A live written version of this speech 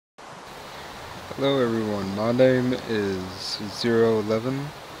Hello everyone, my name is 011.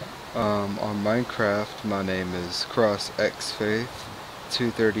 On Minecraft, my name is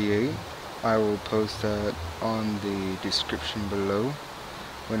CrossXFaith238. I will post that on the description below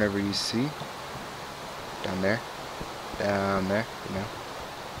whenever you see. Down there. Down there, you know.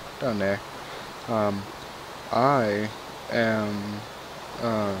 Down there. Um, I am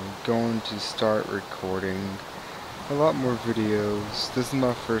going to start recording a lot more videos. This is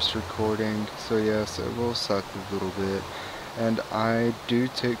my first recording, so yes, it will suck a little bit. And I do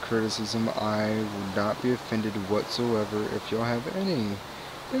take criticism. I will not be offended whatsoever. If y'all have any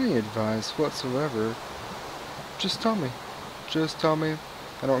advice whatsoever, just tell me. Just tell me.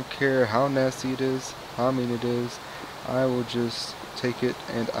 I don't care how nasty it is, how mean it is. I will just take it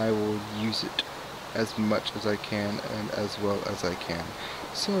and I will use it as much as I can and as well as I can.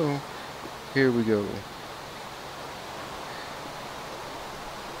 So, here we go.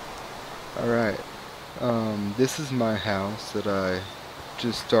 Alright, this is my house that I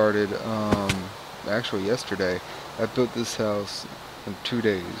just started, actually yesterday. I built this house in 2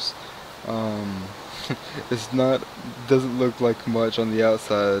 days. Um, doesn't look like much on the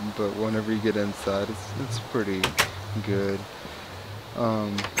outside, but whenever you get inside, it's pretty good.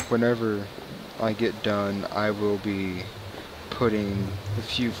 Whenever I get done, I will be putting a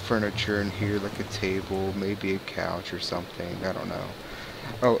few furniture in here, like a table, maybe a couch or something, I don't know.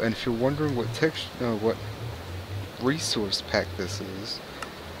 Oh, and if you're wondering what resource pack this is,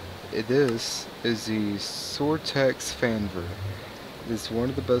 this is the Sortex Fanver. It's one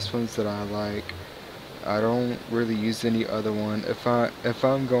of the best ones that I like. I don't really use any other one. If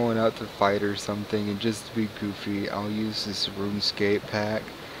I'm going out to fight or something and just to be goofy, I'll use this RuneScape pack,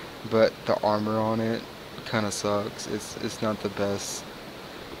 but the armor on it kind of sucks. It's not the best.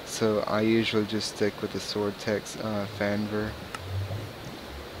 So I usually just stick with the Sortex Fanver.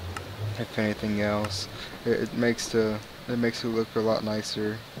 If anything else, it makes it look a lot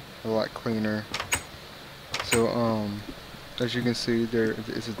nicer, a lot cleaner. So as you can see, there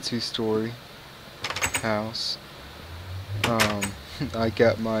is a 2-story house. I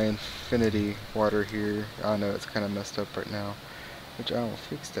got my infinity water here. I know it's kind of messed up right now, which I will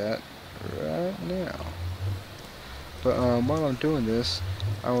fix that right now. But while I'm doing this,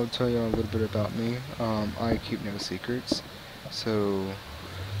 I will tell you a little bit about me. I keep no secrets. So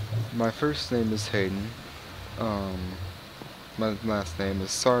my first name is Hayden. My last name is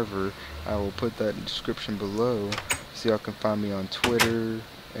Sarver. I will put that in the description below so y'all can find me on Twitter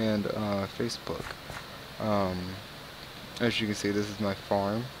and Facebook. As you can see, this is my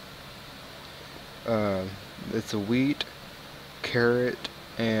farm. It's a wheat, carrot,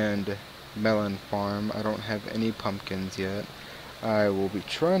 and melon farm. I don't have any pumpkins yet. I will be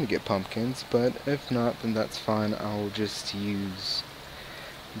trying to get pumpkins, but if not, then that's fine. I will just use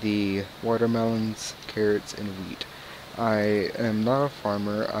the watermelons, carrots, and wheat. I am not a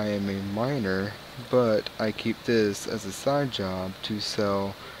farmer, I am a miner, but I keep this as a side job to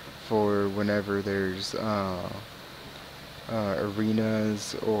sell for whenever there's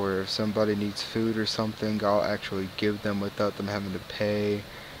arenas, or if somebody needs food or something, I'll actually give them without them having to pay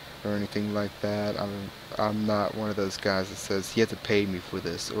or anything like that. I'm not one of those guys that says you have to pay me for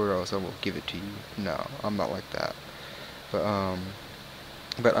this or else I will give it to you. No, I'm not like that.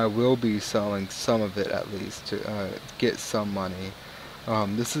 But I will be selling some of it at least to get some money.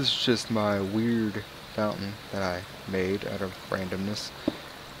 This is just my weird fountain that I made out of randomness.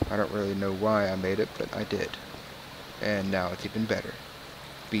 I don't really know why I made it, but I did. And now it's even better.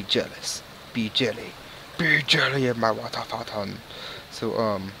 Be jealous. Be jelly. Be jelly of my water fountain.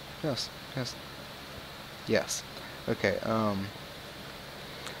 So, yes. Okay,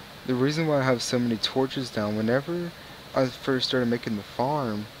 the reason why I have so many torches down, whenever I first started making the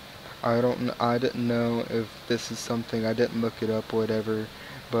farm, I didn't know if this is something, I didn't look it up or whatever,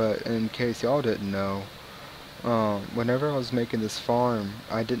 but in case y'all didn't know, whenever I was making this farm,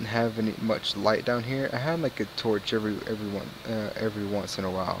 I didn't have much light down here. I had like a torch every once in a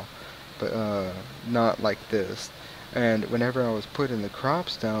while, but not like this. And whenever I was putting the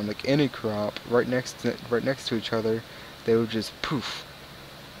crops down, like any crop, right next to each other, they would just poof,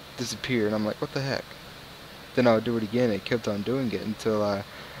 disappear, and I'm like, what the heck? Then I would do it again, and it kept on doing it until I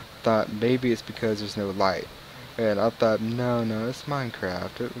thought maybe it's because there's no light. And I thought, no, it's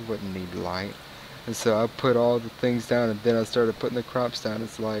Minecraft, it wouldn't need light. And so I put all the things down, and then I started putting the crops down.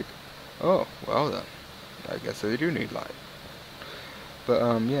 It's like, oh, well then, I guess they do need light.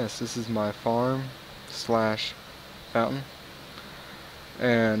 But yes, this is my farm slash fountain.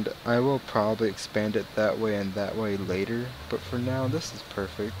 And I will probably expand it that way and that way later, but for now this is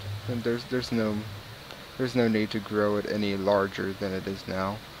perfect. And there's no need to grow it any larger than it is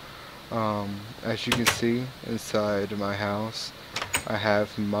now. As you can see inside my house, I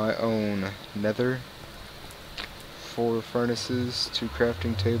have my own nether, 4 furnaces, 2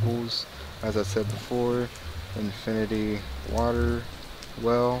 crafting tables, as I said before, infinity water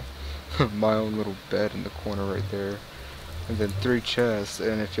well, my own little bed in the corner right there, and then 3 chests.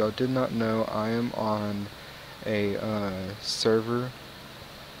 And if y'all did not know, I am on a server.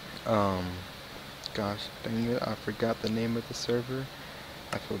 Gosh dang it, I forgot the name of the server.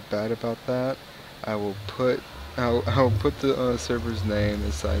 I feel bad about that. I'll put the server's name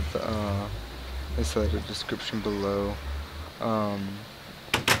inside the description below.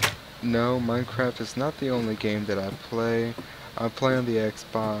 No, Minecraft is not the only game that I play. I play on the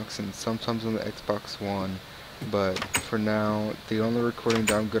Xbox and sometimes on the Xbox One, but for now, the only recording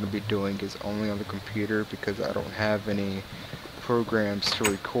that I'm going to be doing is only on the computer because I don't have any programs to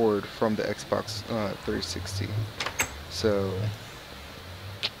record from the Xbox 360. So,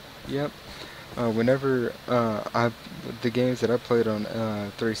 yep. The games that I played on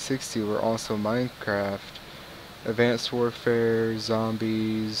 360 were also Minecraft, Advanced Warfare,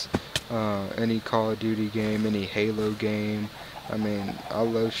 Zombies, any Call of Duty game, any Halo game. I mean, I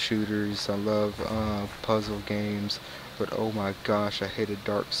love shooters, I love puzzle games, but oh my gosh, I hated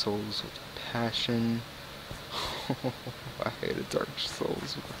Dark Souls with passion. I hated Dark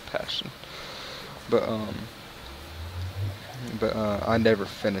Souls with passion. But I never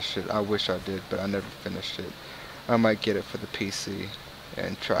finished it. I wish I did, but I never finished it. I might get it for the PC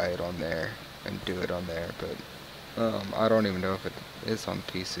and try it on there and do it on there, but I don't even know if it is on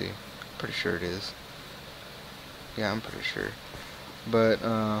the PC. Pretty sure it is. Yeah, I'm pretty sure. But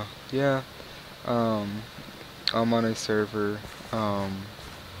yeah, I'm on a server.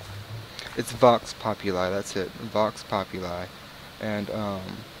 It's VoxPopuli. That's it, VoxPopuli, and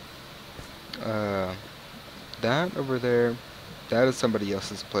that over there, that is somebody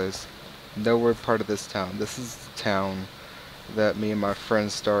else's place. No, we're part of this town. This is the town that me and my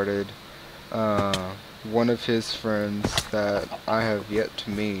friend started. One of his friends that I have yet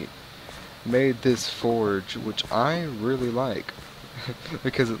to meet made this forge, which I really like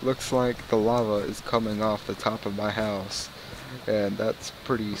because it looks like the lava is coming off the top of my house, and that's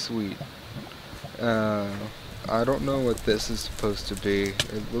pretty sweet. I don't know what this is supposed to be.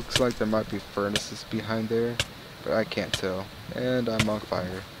 It looks like there might be furnaces behind there, but I can't tell. And I'm on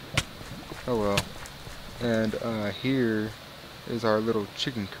fire. Oh well. And here is our little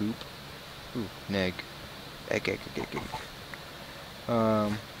chicken coop. Ooh, an egg. Egg.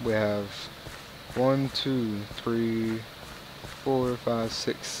 We have 1, 2, 3, 4, 5,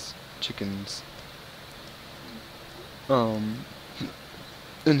 6 chickens. In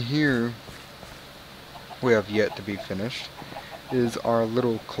here we have yet to be finished is our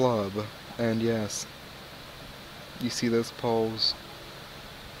little club, and yes, you see those poles?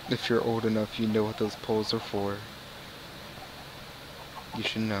 If you're old enough, you know what those poles are for. You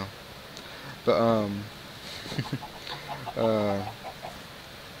should know. But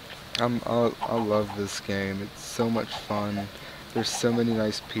I love this game. It's so much fun. There's so many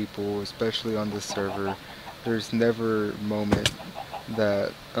nice people, especially on this server. There's never a moment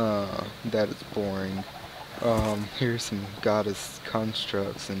that it's boring. Here's some goddess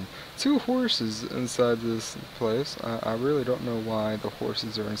constructs and 2 horses inside this place. I really don't know why the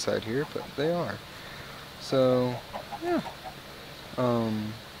horses are inside here, but they are. So, yeah.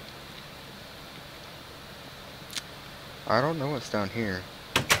 I don't know what's down here.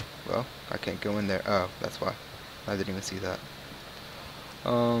 Well, I can't go in there. Oh, that's why. I didn't even see that.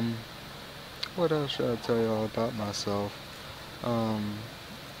 What else should I tell y'all about myself?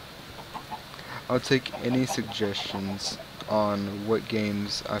 I'll take any suggestions on what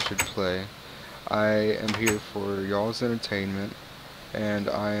games I should play. I am here for y'all's entertainment, and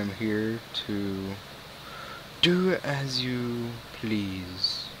I am here to do as you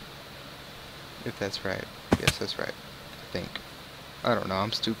please. If that's right. Yes, that's right. I think. I don't know,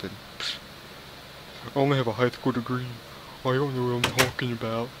 I'm stupid. I only have a high school degree. I don't know what I'm talking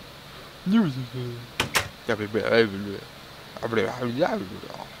about. No,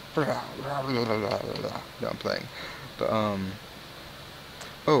 I'm playing. But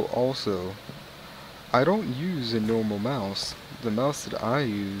oh, also, I don't use a normal mouse. The mouse that I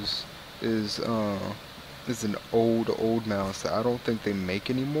use is an old mouse that I don't think they make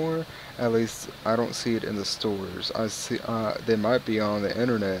anymore. At least I don't see it in the stores. I see they might be on the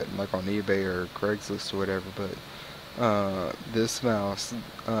internet, like on eBay or Craigslist or whatever, but this mouse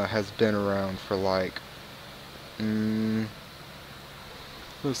has been around for like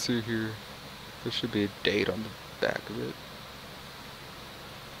let's see here. There should be a date on the back of it.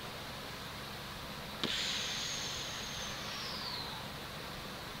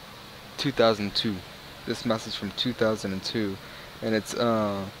 2002. This mouse is from 2002, and it's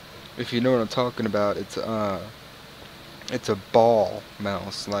if you know what I'm talking about, it's a ball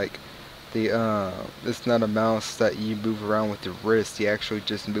mouse. Like it's not a mouse that you move around with your wrist. You actually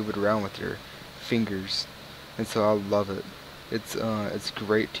just move it around with your fingers, and so I love it. It's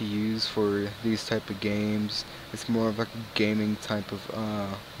great to use for these type of games. It's more of like a gaming type of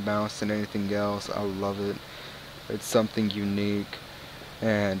mouse than anything else. I love it. It's something unique,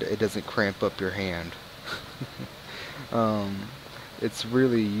 and it doesn't cramp up your hand. It's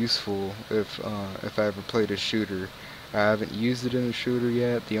really useful if I ever played a shooter. I haven't used it in a shooter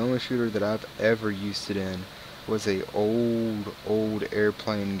yet. The only shooter that I've ever used it in was a old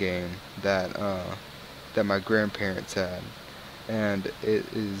airplane game that that my grandparents had, and it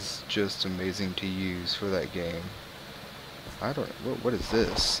is just amazing to use for that game. I don't. What is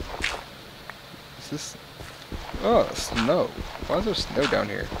this? Is this? Oh, snow. Why is there snow down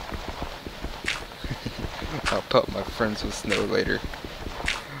here? I'll pelt my friends with snow later.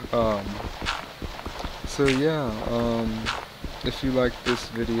 So yeah, if you like this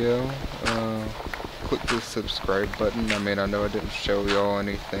video, click the subscribe button. I mean, I know I didn't show y'all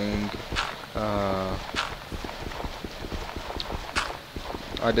anything.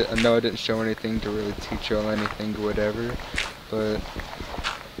 I know I didn't show anything to really teach y'all anything or whatever, but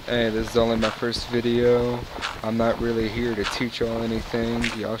hey, this is only my first video. I'm not really here to teach y'all anything.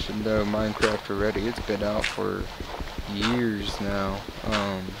 Y'all should know Minecraft already. It's been out for years now.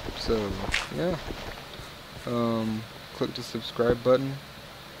 So yeah. Click the subscribe button,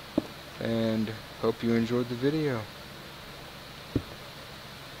 and hope you enjoyed the video.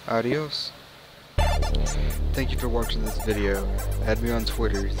 Adios. Thank you for watching this video. Add me on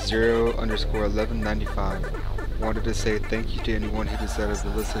Twitter, 0_1195. Wanted to say thank you to anyone who decided to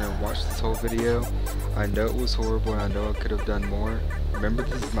listen and watch this whole video. I know it was horrible and I know I could have done more. Remember,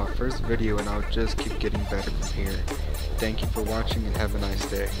 this is my first video and I'll just keep getting better from here. Thank you for watching and have a nice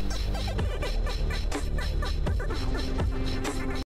day.